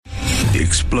The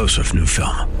explosive new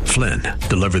film, Flynn,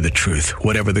 deliver the truth,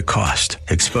 whatever the cost,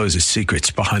 exposes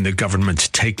secrets behind the government's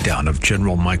takedown of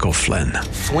General Michael Flynn.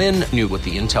 Flynn knew what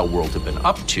the intel world had been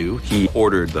up to. He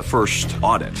ordered the first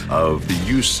audit of the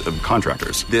use of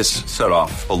contractors. This set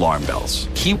off alarm bells.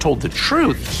 He told the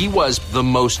truth. He was the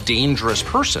most dangerous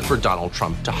person for Donald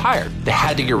Trump to hire. They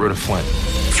had to get rid of Flynn.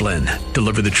 Flynn,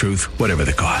 deliver the truth, whatever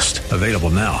the cost. Available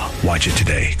now. Watch it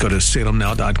today. Go to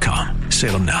salemnow.com.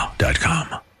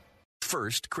 salemnow.com.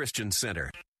 First Christian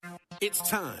Center. It's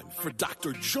time for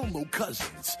Dr. Jomo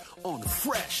Cousins on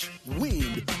Fresh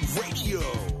Wind Radio.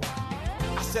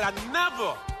 I said I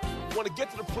never want to get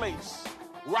to the place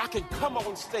where I can come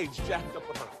on stage jacked up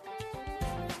with her.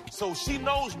 So she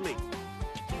knows me.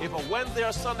 If a Wednesday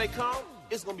or Sunday come,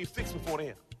 it's going to be fixed before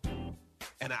then.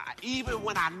 And even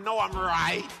when I know I'm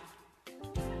right,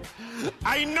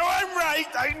 I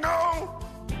know.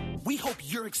 We hope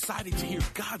you're excited to hear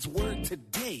God's word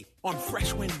today on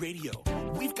Fresh Wind Radio.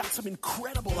 We've got some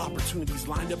incredible opportunities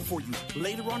lined up for you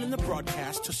later on in the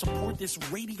broadcast to support this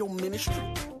radio ministry.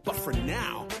 But for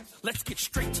now, let's get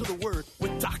straight to the word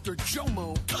with Dr.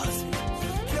 Jomo Cousins.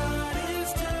 God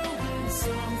is doing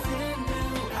something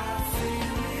new. I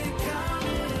feel it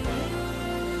coming.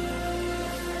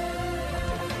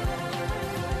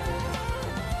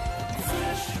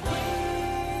 Fresh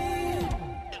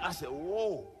Wind. I said,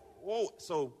 whoa.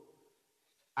 So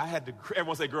I had to,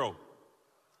 everyone say, girl.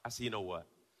 I said, you know what?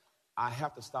 I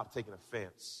have to stop taking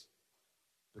offense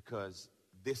because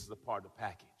this is a part of the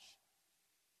package.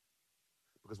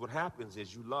 Because what happens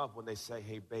is you love when they say,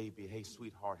 hey, baby, hey,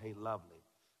 sweetheart, hey, lovely.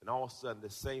 And all of a sudden, the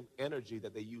same energy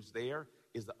that they use there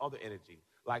is the other energy.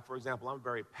 Like, for example, I'm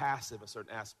very passive in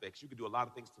certain aspects. You can do a lot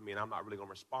of things to me, and I'm not really going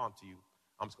to respond to you.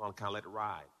 I'm just going to kind of let it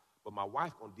ride. But my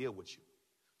wife going to deal with you.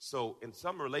 So in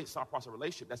some process of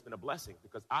relationship, that's been a blessing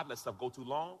because I'd let stuff go too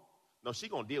long. No, she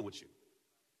going to deal with you.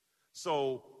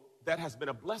 So that has been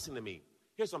a blessing to me.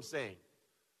 Here's what I'm saying.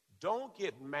 Don't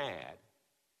get mad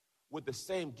with the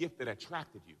same gift that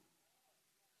attracted you.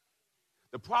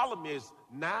 The problem is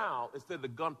now, instead of the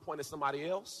gun pointing at somebody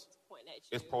else,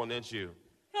 it's pointing at you.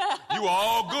 You are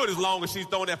all good as long as she's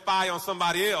throwing that fire on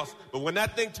somebody else. But when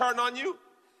that thing turned on you,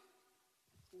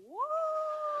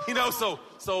 you know, so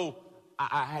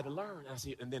I had to learn.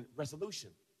 And then resolution.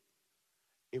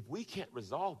 If we can't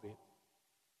resolve it,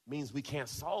 means we can't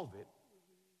solve it,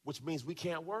 which means we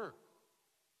can't work.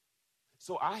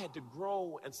 So I had to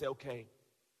grow and say, okay,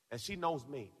 and she knows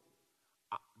me.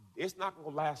 It's not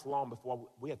going to last long before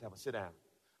we have to have a sit down.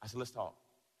 I said, let's talk.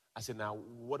 I said, now,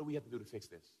 what do we have to do to fix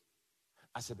this?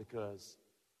 I said, because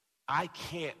I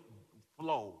can't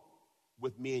flow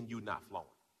with me and you not flowing.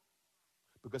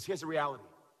 Because here's the reality.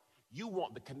 You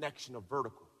want the connection of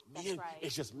vertical. Right.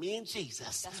 It's just me and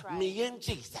Jesus. That's right. Me and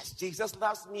Jesus. Jesus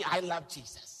loves me. I love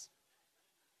Jesus.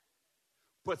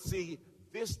 But see,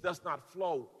 this does not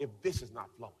flow if this is not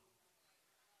flowing.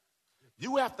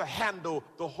 You have to handle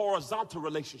the horizontal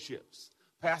relationships.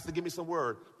 Pastor, give me some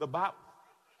word. The Bible.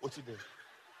 What you did?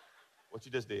 What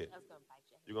you just did? I was going to bite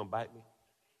you. You going to bite me?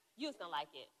 You was going to like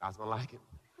it. I was going to like it.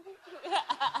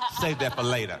 Save that for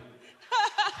later.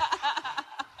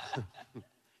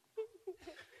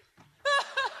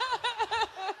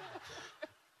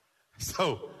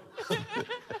 So,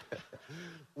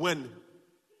 when,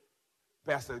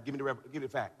 Pastor, give me the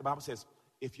fact. The Bible says,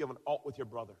 if you have an alt with your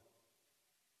brother,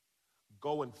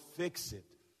 go and fix it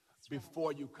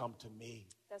before you come to me.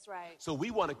 That's right. So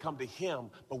we want to come to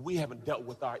him, but we haven't dealt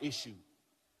with our issue.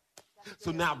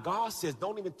 So now God says,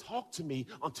 don't even talk to me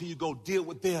until you go deal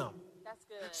with them. That's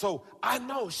good. So I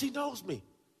know, she knows me.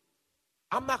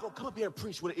 I'm not going to come up here and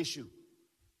preach with an issue.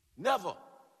 Never.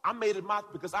 I made it my,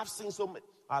 because I've seen so many,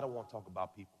 I don't want to talk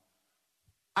about people.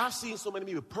 I've seen so many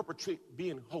people perpetrate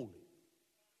being holy.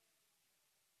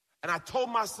 And I told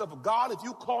myself, God, if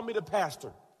you call me the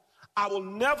pastor, I will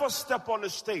never step on the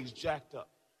stage jacked up.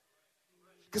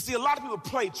 Because see, a lot of people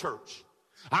play church.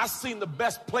 I've seen the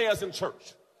best players in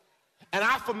church. And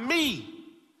for me,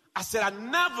 I said, I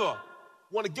never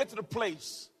want to get to the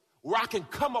place where I can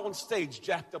come on stage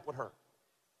jacked up with her.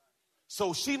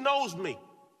 So she knows me.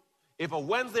 If a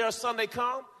Wednesday or Sunday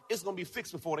come, it's going to be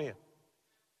fixed before then.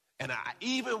 And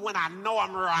even when I know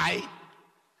I'm right,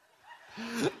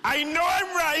 I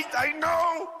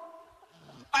know.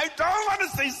 I don't want to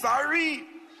say sorry.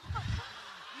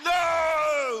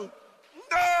 No.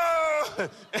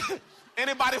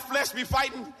 Anybody flesh be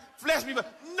fighting?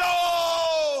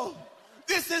 No.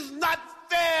 This is not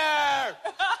fair.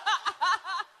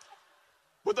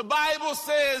 But the Bible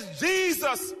says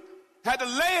Jesus had to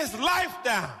lay his life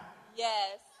down.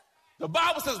 Yes. The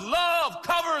Bible says love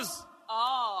covers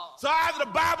all. So either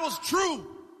the Bible's true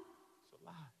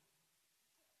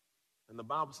And the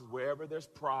Bible says, wherever there's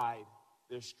pride,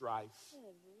 there's strife.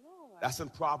 That's in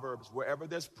Proverbs. Wherever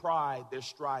there's pride, there's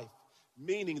strife.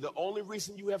 Meaning the only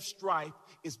reason you have strife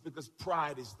is because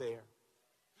pride is there.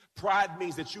 Pride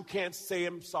means that you can't say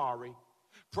I'm sorry.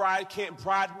 Pride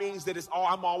means that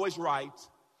I'm always right.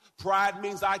 Pride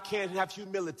means I can't have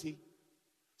humility.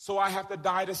 So I have to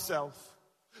die to self.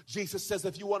 Jesus says,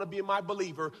 if you want to be my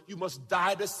believer, you must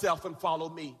die to self and follow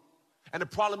me. And the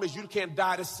problem is you can't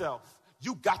die to self.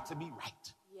 You got to be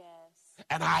right. Yes.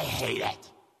 And I hate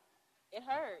it. It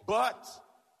hurts. But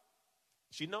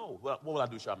she knows. Well, what will I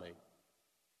do, Charmaine?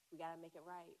 We got to make it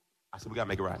right. I said, we got to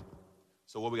make it right.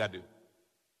 So what we got to do?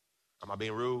 Am I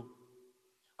being rude?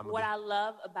 What I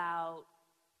love about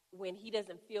when he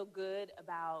doesn't feel good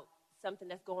about something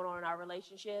that's going on in our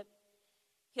relationship,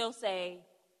 he'll say,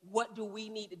 what do we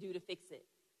need to do to fix it?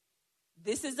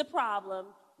 This is the problem.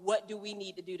 What do we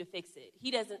need to do to fix it? He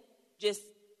doesn't just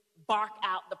bark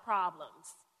out the problems.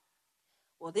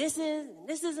 Well, this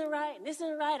isn't right, and this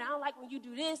isn't right. I don't like when you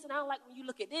do this, and I don't like when you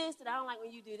look at this, and I don't like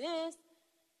when you do this.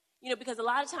 Because a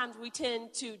lot of times we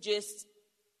tend to just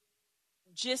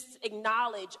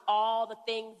acknowledge all the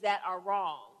things that are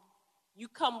wrong. You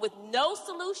come with no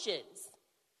solutions.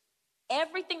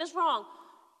 Everything that's wrong.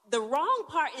 The wrong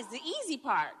part is the easy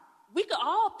part. We could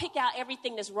all pick out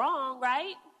everything that's wrong,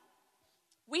 right?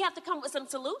 We have to come with some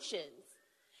solutions.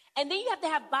 And then you have to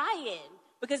have buy-in.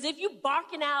 Because if you're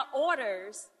barking out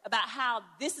orders about how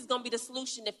this is going to be the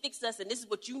solution to fix us, and this is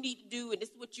what you need to do, and this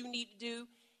is what you need to do,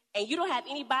 and you don't have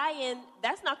any buy-in,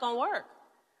 that's not going to work.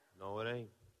 No, it ain't.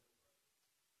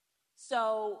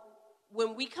 So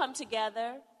when we come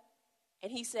together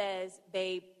and he says,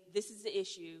 babe, this is the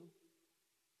issue,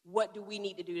 what do we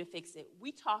need to do to fix it?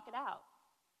 We talk it out.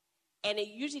 And it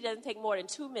usually doesn't take more than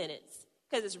 2 minutes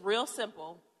because it's real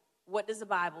simple. What does the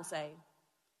Bible say?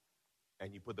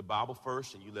 And you put the Bible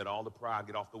first and you let all the pride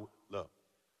get off the... Look,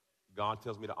 God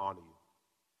tells me to honor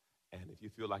you. And if you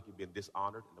feel like you've been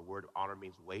dishonored, and the word honor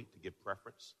means wait, to give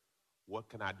preference, what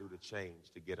can I do to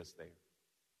change to get us there?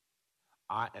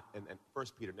 And 1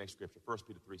 Peter, next scripture, 1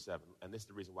 Peter 3:7, and this is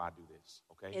the reason why I do this,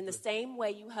 okay? In the same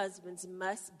way, you husbands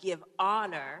must give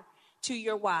honor to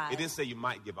your wives. It didn't say you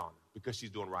might give honor because she's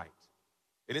doing right.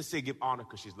 It didn't say give honor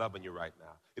because she's loving you right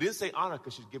now. It didn't say honor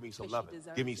because she's giving you some loving.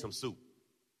 Give me some soup.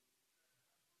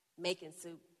 Making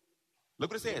soup.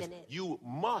 Look what it says. You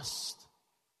must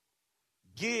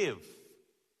give.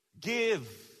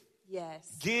 Yes.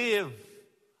 Give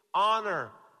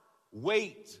honor,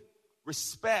 weight,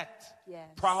 respect, yes,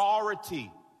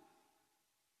 priority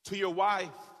to your wife.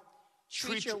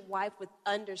 Treat your wife with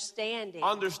understanding.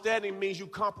 Understanding means you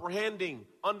comprehending.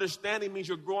 Understanding means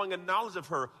you're growing in knowledge of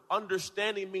her.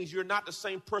 Understanding means you're not the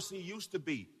same person you used to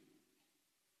be.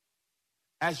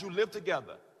 As you live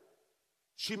together,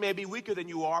 she may be weaker than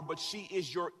you are, but she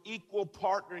is your equal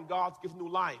partner in God's given new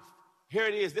life. Here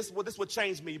it is. This is what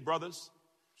changed me, brothers.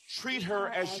 Treat her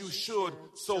as you should.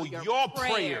 So your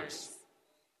prayers.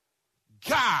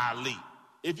 Golly,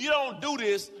 if you don't do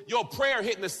this, your prayer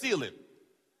hitting the ceiling.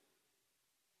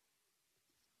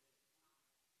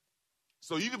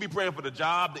 So you can be praying for the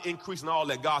job, the increase, and all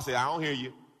that. God said, I don't hear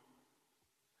you.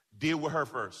 Deal with her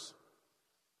first.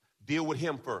 Deal with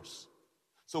him first.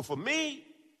 So for me,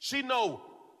 she know,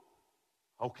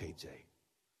 okay, Jay,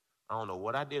 I don't know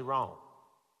what I did wrong,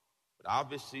 but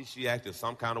obviously she acted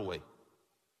some kind of way.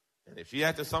 And if she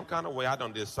acted some kind of way, I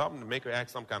done did something to make her act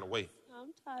some kind of way.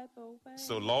 Some type of way.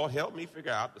 So Lord, help me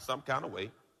figure out some kind of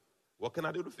way. What can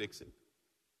I do to fix it?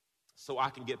 So I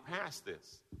can get past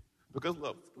this. Because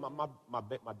look,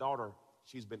 my daughter,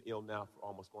 she's been ill now for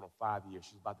almost going on 5 years.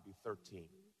 She's about to be 13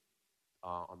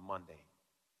 on Monday.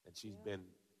 And she's been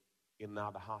in and out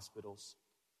of the hospitals.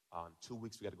 In 2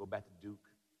 weeks, we got to go back to Duke.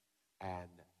 And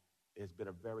it's been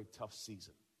a very tough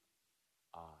season.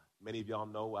 Many of y'all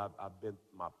know I've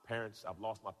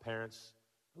lost my parents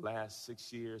the last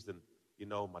 6 years. And,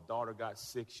 my daughter got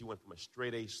sick. She went from a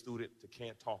straight A student to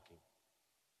can't talking.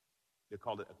 They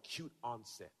call it acute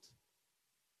onset.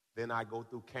 Then I go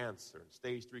through cancer, and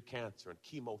stage 3 cancer, and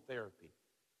chemotherapy.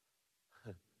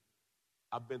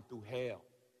 I've been through hell.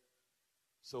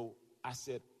 So I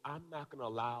said, I'm not going to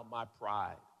allow my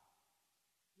pride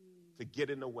to get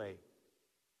in the way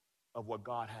of what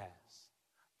God has.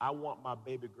 I want my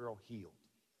baby girl healed.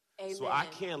 Amen. So I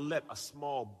can't let a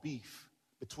small beef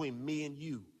between me and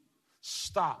you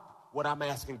stop what I'm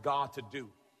asking God to do.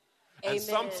 Amen. And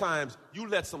sometimes you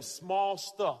let some small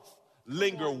stuff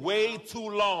linger way too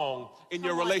long in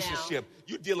your relationship.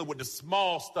 You're dealing with the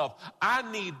small stuff. I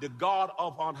need the God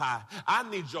up on high. I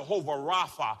need Jehovah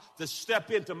Rapha to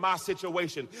step into my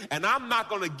situation. And I'm not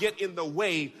going to get in the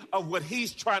way of what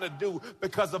he's trying to do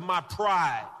because of my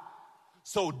pride.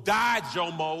 So die,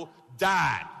 Jomo,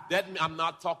 die. That I'm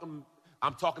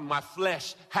talking my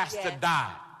flesh has to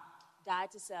die. Die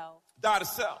to self. Die to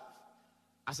self.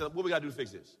 I said, what we got to do to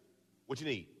fix this? What you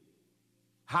need?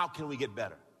 How can we get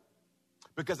better?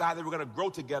 Because either we're going to grow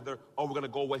together or we're going to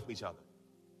go away from each other.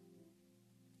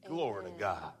 Amen. Glory to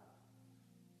God.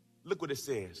 Look what it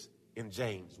says in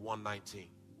James 1:19.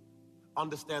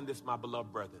 Understand this, my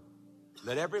beloved brethren.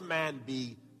 Let every man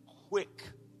be quick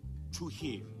to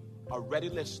hear, a ready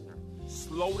listener,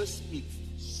 slow to speak,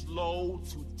 slow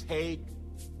to take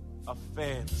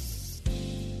offense.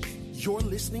 You're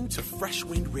listening to Fresh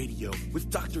Wind Radio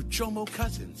with Dr. Jomo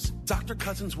Cousins. Dr.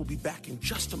 Cousins will be back in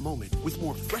just a moment with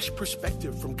more fresh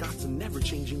perspective from God's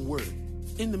never-changing word.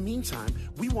 In the meantime,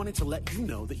 we wanted to let you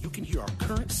know that you can hear our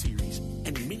current series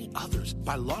and many others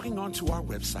by logging on to our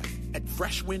website at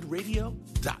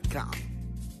freshwindradio.com.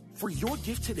 For your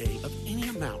gift today of any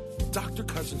amount, Dr.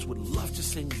 Cousins would love to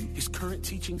send you his current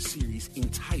teaching series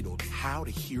entitled How to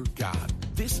Hear God.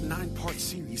 This 9-part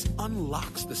series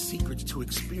unlocks the secrets to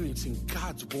experiencing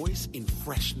God's voice in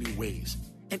fresh new ways.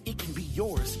 And it can be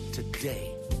yours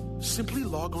today. Simply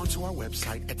log on to our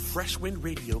website at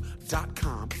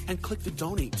freshwindradio.com and click the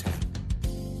Donate tab.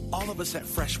 All of us at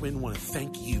Freshwind want to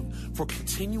thank you for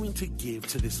continuing to give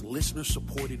to this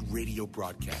listener-supported radio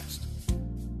broadcast.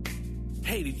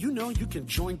 Hey, did you know you can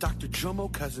join Dr.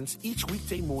 Jomo Cousins each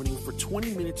weekday morning for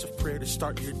 20 minutes of prayer to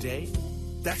start your day?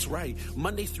 That's right.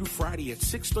 Monday through Friday at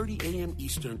 6:30 a.m.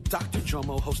 Eastern, Dr.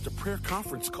 Jomo hosts a prayer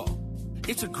conference call.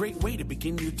 It's a great way to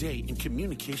begin your day in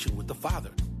communication with the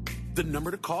Father. The number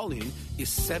to call in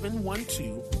is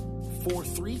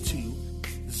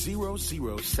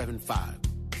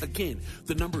 712-432-0075. Again,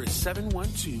 the number is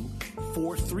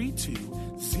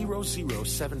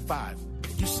 712-432-0075.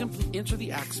 You simply enter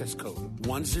the access code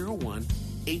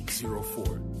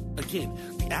 101804. Again,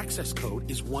 the access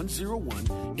code is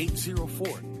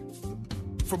 101804.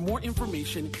 For more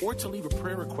information or to leave a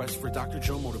prayer request for Dr.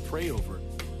 Jomo to pray over,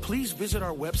 please visit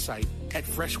our website at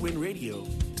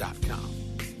freshwindradio.com.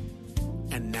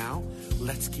 And now,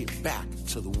 let's get back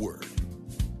to the Word.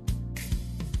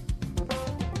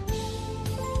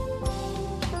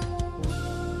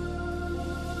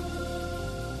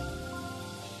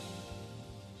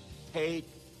 Take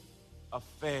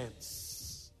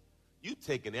offense. You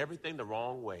taking everything the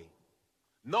wrong way.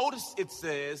 Notice it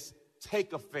says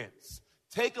take offense.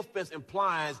 Take offense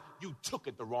implies you took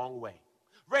it the wrong way.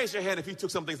 Raise your hand if you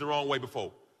took some things the wrong way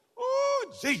before.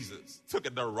 Oh, Jesus took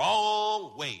it the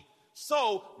wrong way.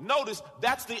 So notice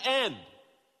that's the end.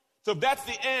 So if that's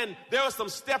the end, there are some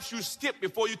steps you skipped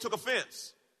before you took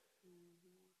offense.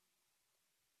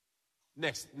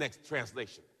 Next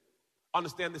translation.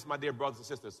 Understand this, my dear brothers and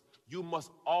sisters. You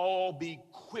must all be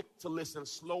quick to listen,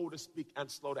 slow to speak,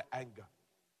 and slow to anger.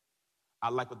 I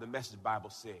like what the Message Bible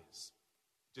says.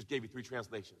 Just gave you 3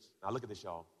 translations. Now look at this,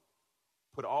 y'all.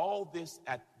 Put all this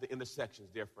at the intersections,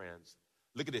 dear friends.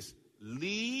 Look at this.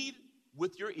 Lead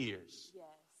with your ears. Yes.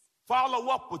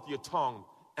 Follow up with your tongue,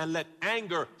 and let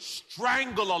anger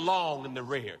strangle along in the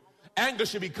rear. Anger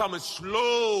should be coming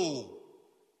slow.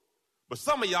 But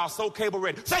some of y'all so cable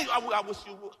ready. Say, I wish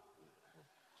you would.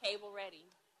 Cable ready.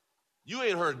 You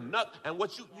ain't heard nothing. And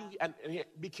what you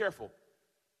be careful.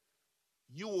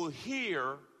 You will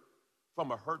hear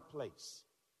from a hurt place.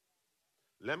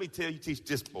 Let me tell you, teach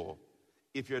this, boy.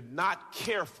 If you're not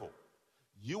careful,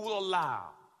 you will allow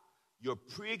your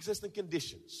pre-existing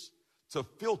conditions to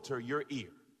filter your ear.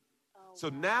 So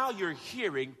now you're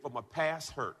hearing from a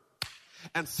past hurt.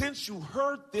 And since you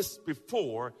heard this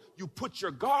before, you put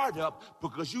your guard up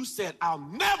because you said, I'll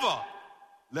never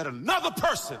let another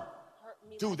person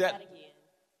do like that again.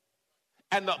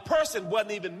 And the person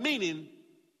wasn't even meaning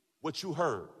what you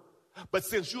heard. But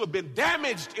since you have been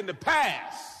damaged in the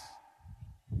past,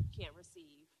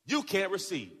 you can't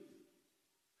receive.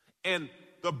 And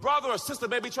the brother or sister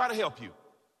may be trying to help you.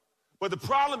 But the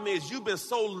problem is you've been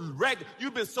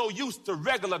so used to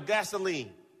regular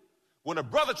gasoline. When a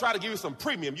brother try to give you some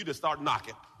premium, you just start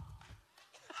knocking.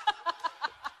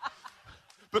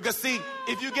 Because see,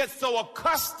 if you get so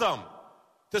accustomed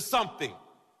to something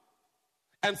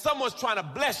and someone's trying to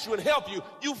bless you and help you,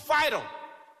 you fight them.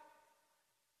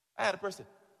 I had a person,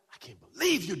 I can't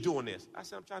believe you're doing this. I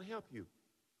said, I'm trying to help you.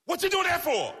 What you doing that for?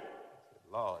 I said,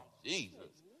 Lord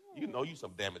Jesus, you know you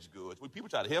some damaged goods. When people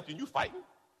try to help you and you fighting.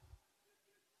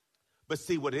 But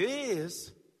see what it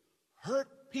is, hurt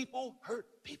people hurt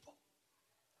people.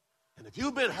 And if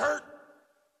you've been hurt,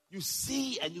 you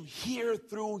see and you hear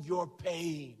through your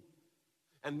pain.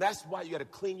 And that's why you got to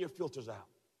clean your filters out.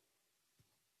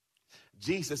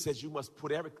 Jesus says you must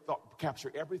put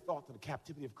capture every thought to the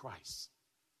captivity of Christ.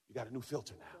 You got a new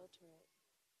filter now.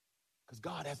 Because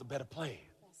God has a better plan.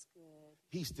 That's good.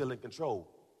 He's still in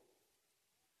control.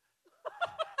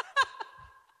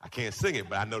 I can't sing it,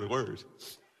 but I know the words.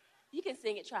 You can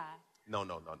sing it, try. No.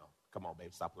 Come on, baby,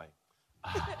 stop playing.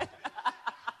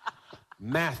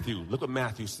 Matthew, look what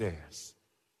Matthew says.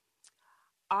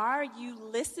 Are you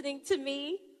listening to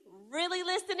me? Really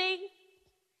listening?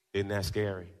 Isn't that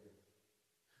scary?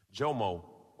 Jomo,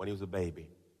 when he was a baby,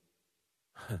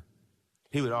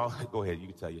 he would all, go ahead, you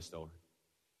can tell your story.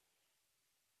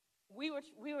 We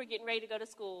were getting ready to go to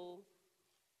school.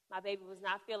 My baby was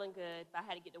not feeling good, but I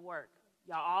had to get to work.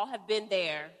 Y'all all have been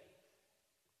there.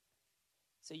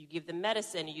 So you give them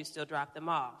medicine and you still drop them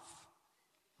off.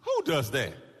 Who does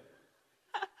that?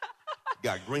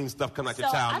 Got green stuff coming out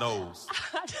your child nose.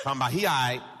 Talking about he all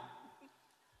right.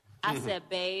 I said,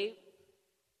 babe,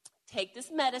 take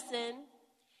this medicine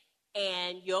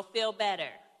and you'll feel better.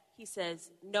 He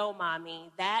says, no,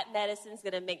 mommy, that medicine's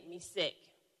going to make me sick.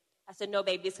 I said, no,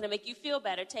 baby, it's going to make you feel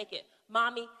better. Take it.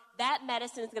 Mommy, that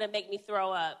medicine's going to make me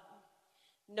throw up.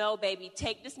 No, baby,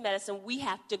 take this medicine. We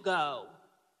have to go.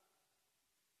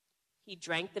 He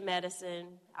drank the medicine.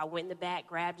 I went in the back,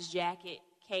 grabbed his jacket,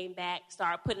 came back,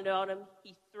 started putting it on him.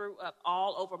 He threw up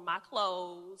all over my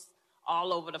clothes,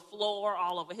 all over the floor,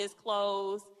 all over his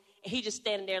clothes. And he just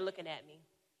standing there looking at me.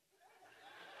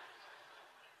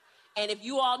 And if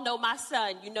you all know my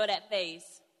son, you know that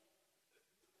face.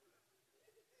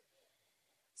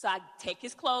 So I take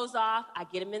his clothes off. I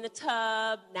get him in the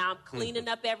tub. Now I'm cleaning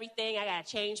up everything. I got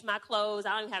to change my clothes.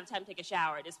 I don't even have time to take a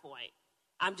shower at this point.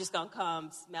 I'm just going to come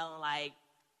smelling like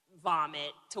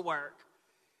vomit to work.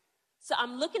 So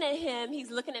I'm looking at him. He's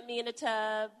looking at me in the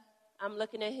tub. I'm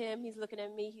looking at him. He's looking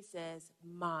at me. He says,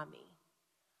 Mommy,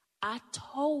 I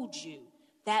told you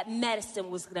that medicine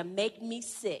was going to make me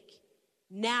sick.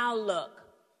 Now look,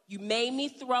 you made me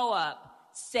throw up.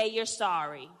 Say you're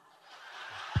sorry.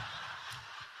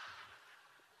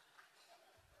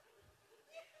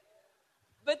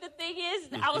 But the thing is,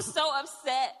 I was so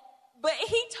upset. But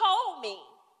he told me.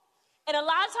 And a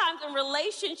lot of times in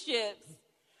relationships,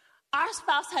 our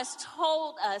spouse has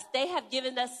told us, they have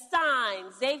given us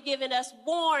signs, they've given us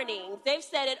warnings, they've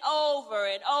said it over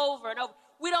and over and over.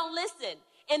 We don't listen.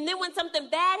 And then when something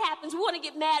bad happens, we want to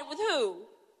get mad with who?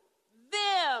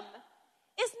 Them.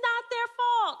 It's not their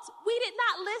fault. We did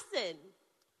not listen.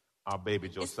 Our baby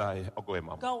Josiah, go ahead,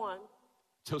 Mama. Go on.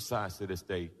 Josiah said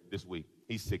this week,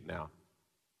 he's sick now.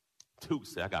 Duke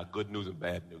said, I got good news and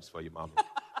bad news for you, Mama.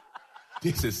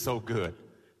 This is so good.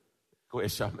 Go ahead,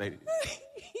 Charmaine.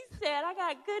 He said, I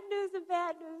got good news and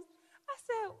bad news. I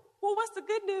said, well, what's the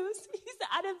good news? He said,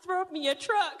 I didn't throw up in your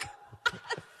truck.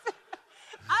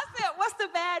 I said, what's the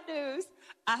bad news?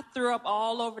 I threw up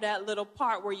all over that little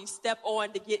part where you step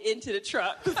on to get into the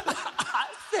truck. I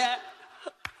said,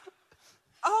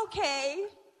 okay.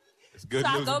 It's good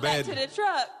so news I go and back bad to the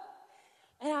truck.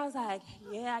 And I was like,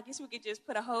 yeah, I guess we could just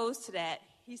put a hose to that.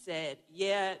 He said,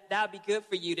 yeah, that would be good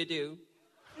for you to do.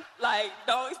 Like,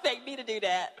 don't expect me to do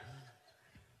that.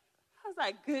 I was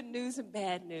like, good news and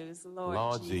bad news,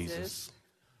 Lord Jesus.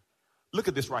 Look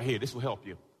at this right here. This will help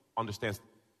you understand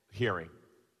hearing.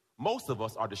 Most of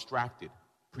us are distracted,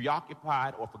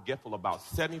 preoccupied, or forgetful about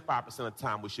 75% of the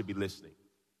time we should be listening.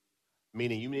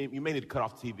 Meaning you may need to cut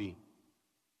off TV.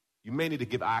 You may need to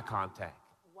give eye contact.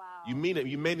 Wow. You may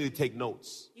need to take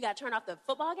notes. You got to turn off the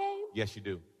football game? Yes, you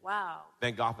do. Wow.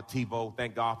 Thank God for TiVo.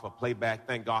 Thank God for playback.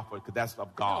 Thank God for, because that's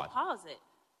of God. No, pause it.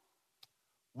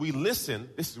 We listen,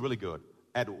 this is really good,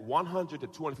 at 100 to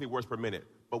 250 words per minute,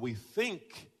 but we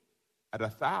think at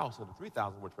 1,000 to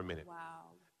 3,000 words per minute. Wow.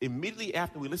 Immediately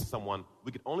after we listen to someone,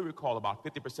 we can only recall about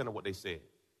 50% of what they said.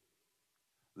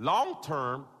 Long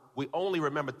term, we only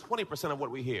remember 20% of what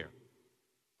we hear.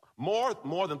 More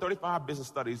than 35 business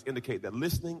studies indicate that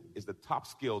listening is the top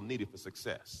skill needed for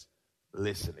success.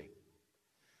 Listening.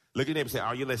 Look at your neighbor and say,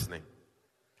 are you listening?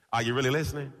 Are you really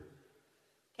listening?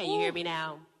 Can you hear me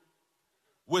now?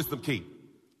 Wisdom key.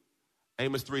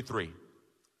 Amos 3:3.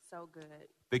 So good.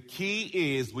 The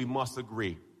key is we must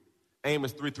agree.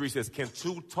 Amos 3:3 says, can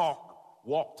two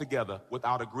walk together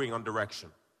without agreeing on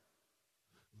direction?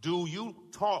 Do you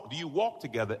walk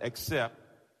together except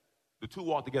the two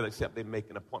walk together except they make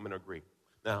an appointment or agree?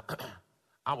 Now,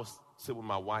 I was sitting with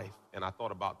my wife, and I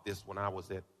thought about this when I was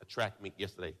at a track meet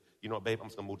yesterday. You know what, babe? I'm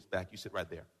just going to move this back. You sit right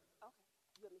there. Okay.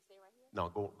 You want me to stay right here? No,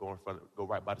 go in front. Go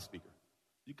right by the speaker.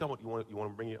 You come up. You want to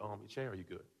bring your chair? Or are you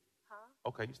good? Huh?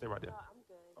 Okay, you stay right there. I'm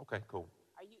good. Okay, cool.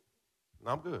 Are you?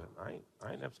 No, I'm good. I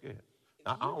ain't never scared.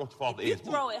 I don't want to fall off the You edge.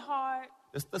 throw it hard.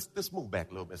 Let's move back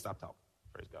a little bit. Stop talking.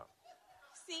 Praise God.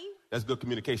 See? That's good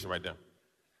communication right there.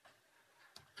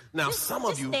 Now, some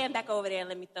of you... Just stand back over there and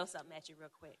let me throw something at you real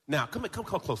quick. Now, come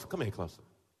closer. Come here closer.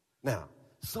 Now,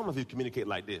 some of you communicate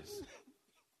like this.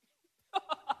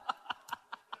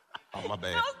 Oh, my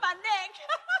bad. That was my neck.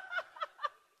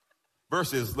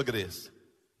 Versus, look at this.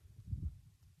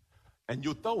 And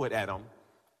you throw it at them,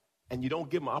 and you don't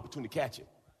give them an opportunity to catch it.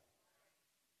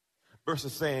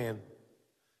 Versus saying,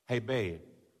 hey, babe,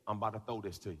 I'm about to throw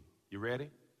this to you. You ready?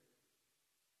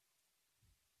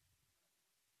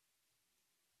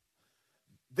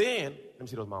 Then, let me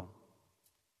see those, mama.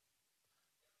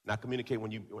 Now communicate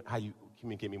how you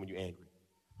communicate me when you're angry.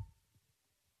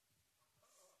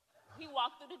 He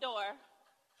walked through the door.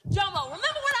 Jomo,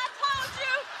 remember what I told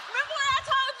you? Remember what I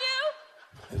told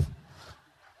you?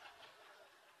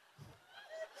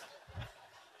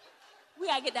 We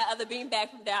gotta get that other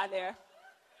beanbag from down there.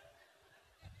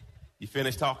 You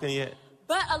finished talking yet?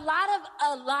 But a lot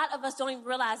of us don't even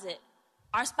realize it.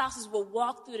 Our spouses will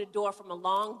walk through the door from a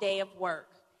long day of work.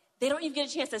 They don't even get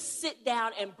a chance to sit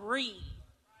down and breathe.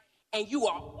 And you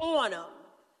are on them.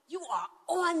 You are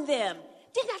on them.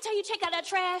 Didn't I tell you to take out that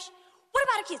trash? What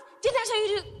about the kids? Didn't I tell you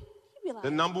to? You'd be like,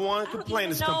 the number one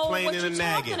complaint is complaining and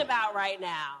nagging. What you're talking about right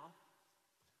now?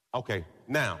 Okay,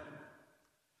 now,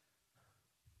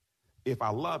 if I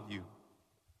love you,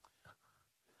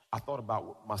 I thought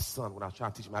about my son when I was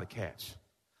trying to teach him how to catch.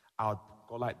 I would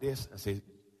go like this and say,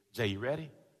 Jay, you ready?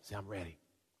 Say, I'm ready.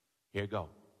 Here you go.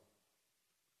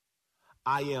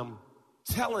 I am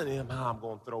telling him how I'm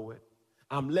going to throw it.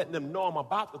 I'm letting him know I'm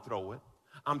about to throw it.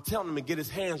 I'm telling him to get his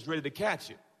hands ready to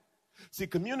catch it. See,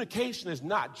 communication is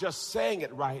not just saying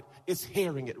it right, it's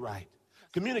hearing it right.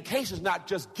 Communication is not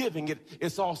just giving it,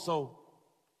 it's also...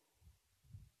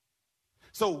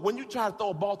 So when you try to throw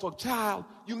a ball to a child,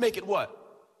 you make it what?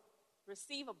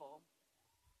 Receivable.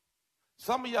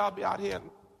 Some of y'all be out here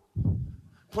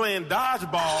playing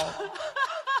dodgeball.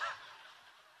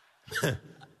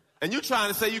 And you trying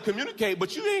to say you communicate,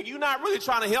 but you're not really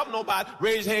trying to help nobody.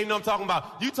 Raise your hand, you know what I'm talking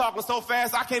about. You talking so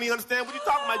fast, I can't even understand what you're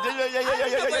talking about.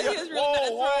 Yeah.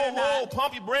 Whoa,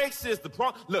 pump your brakes, sister.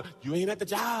 Look, you ain't at the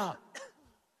job.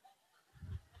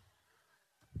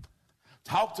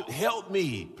 Help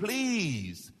me,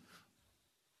 please.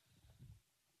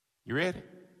 You ready?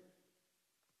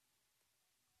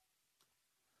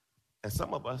 And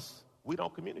some of us, we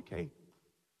don't communicate.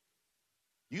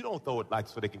 You don't throw it like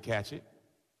so they can catch it.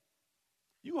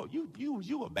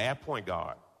 You a bad point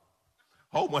guard.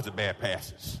 Whole bunch of bad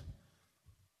passes.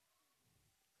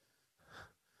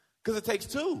 Because it takes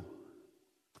two.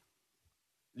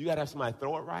 You got to have somebody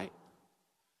throw it right,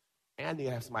 and you got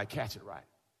to have somebody catch it right.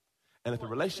 And if the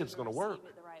relationship's going to work,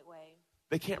 the right way.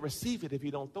 They can't receive it if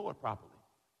you don't throw it properly.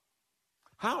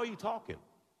 How are you talking?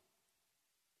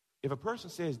 If a person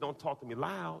says, don't talk to me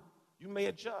loud, you may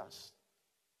adjust.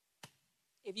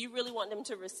 If you really want them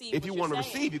to receive if you want to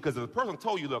receive, because if the person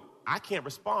told you, look, I can't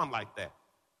respond like that.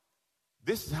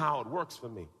 This is how it works for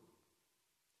me.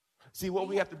 See, what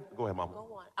we have to... Go ahead, Mama.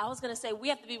 Go on. I was going to say, we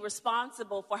have to be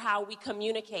responsible for how we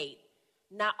communicate,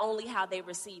 not only how they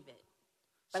receive it,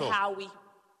 but how we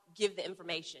give the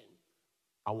information.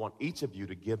 I want each of you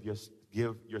to give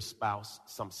your spouse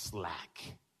some slack.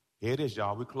 Here it is,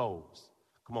 y'all. We close.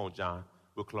 Come on, John.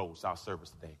 We'll close our service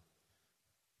today.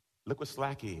 Look what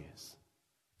slack is.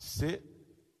 Sit.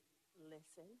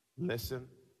 Listen.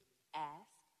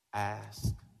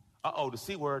 Ask. The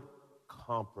C word,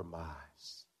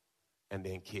 compromise. And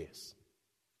then kiss.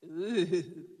 Ooh.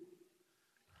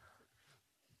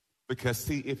 Because,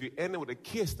 see, if you end it with a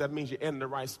kiss, that means you're in the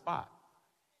right spot.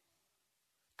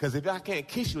 Because if I can't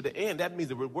kiss you at the end, that means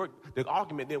the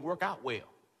argument didn't work out well.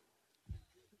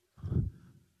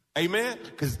 Amen?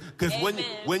 Because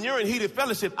when you're in heated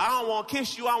fellowship, I don't want to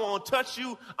kiss you, I want to touch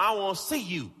you, I want to see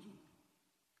you.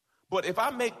 But if I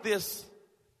make this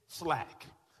slack,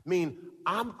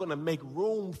 I'm going to make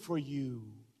room for you.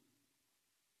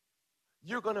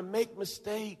 You're going to make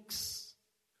mistakes.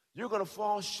 You're going to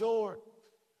fall short.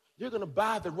 You're going to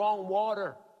buy the wrong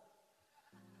water.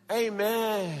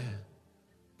 Amen.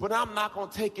 But I'm not going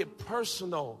to take it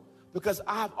personal because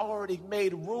I've already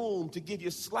made room to give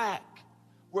you slack.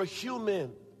 We're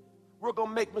human. We're going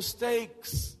to make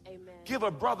mistakes. Amen. Give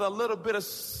a brother a little bit of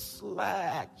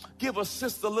slack. Give a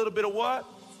sister a little bit of what?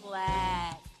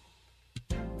 Slack.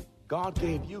 God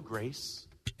gave you grace.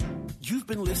 You've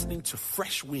been listening to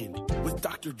Fresh Wind with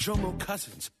Dr. Jomo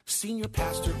Cousins, Senior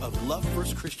Pastor of Love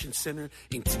First Christian Center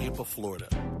in Tampa, Florida.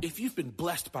 If you've been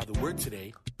blessed by the word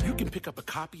today, you You can pick up a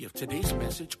copy of today's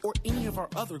message or any of our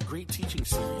other great teaching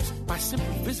series by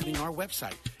simply visiting our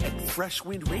website at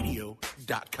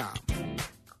freshwindradio.com.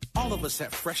 All of us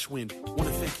at Freshwind want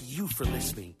to thank you for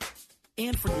listening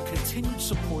and for your continued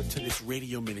support to this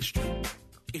radio ministry.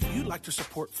 If you'd like to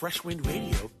support Freshwind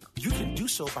Radio, you can do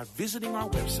so by visiting our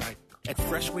website at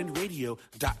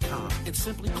freshwindradio.com and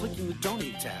simply clicking the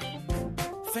Donate tab.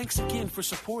 Thanks again for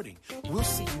supporting. We'll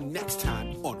see you next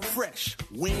time on Fresh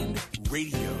Wind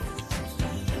Radio.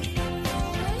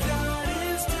 God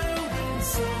is doing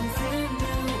something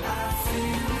new. I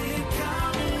feel it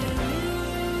coming.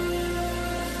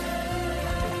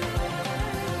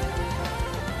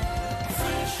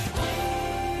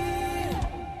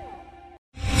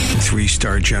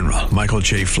 Three-star General Michael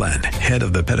J. Flynn, head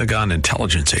of the Pentagon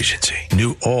Intelligence Agency,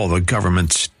 knew all the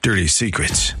government's dirty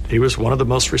secrets. He was one of the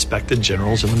most respected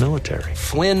generals in the military.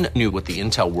 Flynn knew what the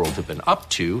intel world had been up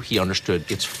to. He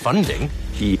understood its funding.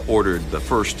 He ordered the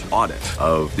first audit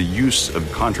of the use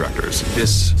of contractors.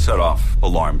 This set off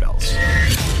alarm bells.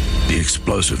 The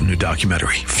explosive new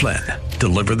documentary, Flynn,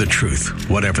 Deliver the Truth,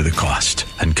 Whatever the Cost,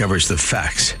 uncovers the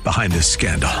facts behind this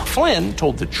scandal. Flynn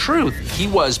told the truth. He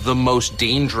was the most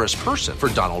dangerous person for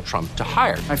Donald Trump to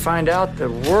hire. I find out the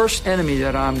worst enemy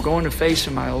that I'm going to face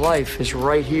in my life is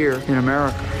right here in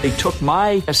America. They took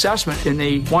my assessment and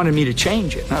they wanted me to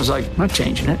change it. And I was like, I'm not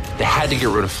changing it. They had to get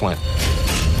rid of Flynn.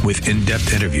 With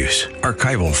in-depth interviews,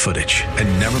 archival footage,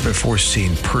 and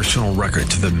never-before-seen personal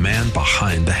records of the man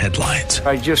behind the headlines.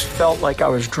 I just felt like I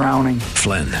was drowning.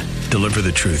 Flynn, Deliver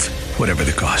the Truth, Whatever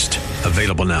the Cost.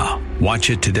 Available now.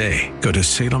 Watch it today. Go to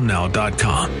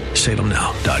salemnow.com.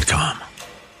 salemnow.com.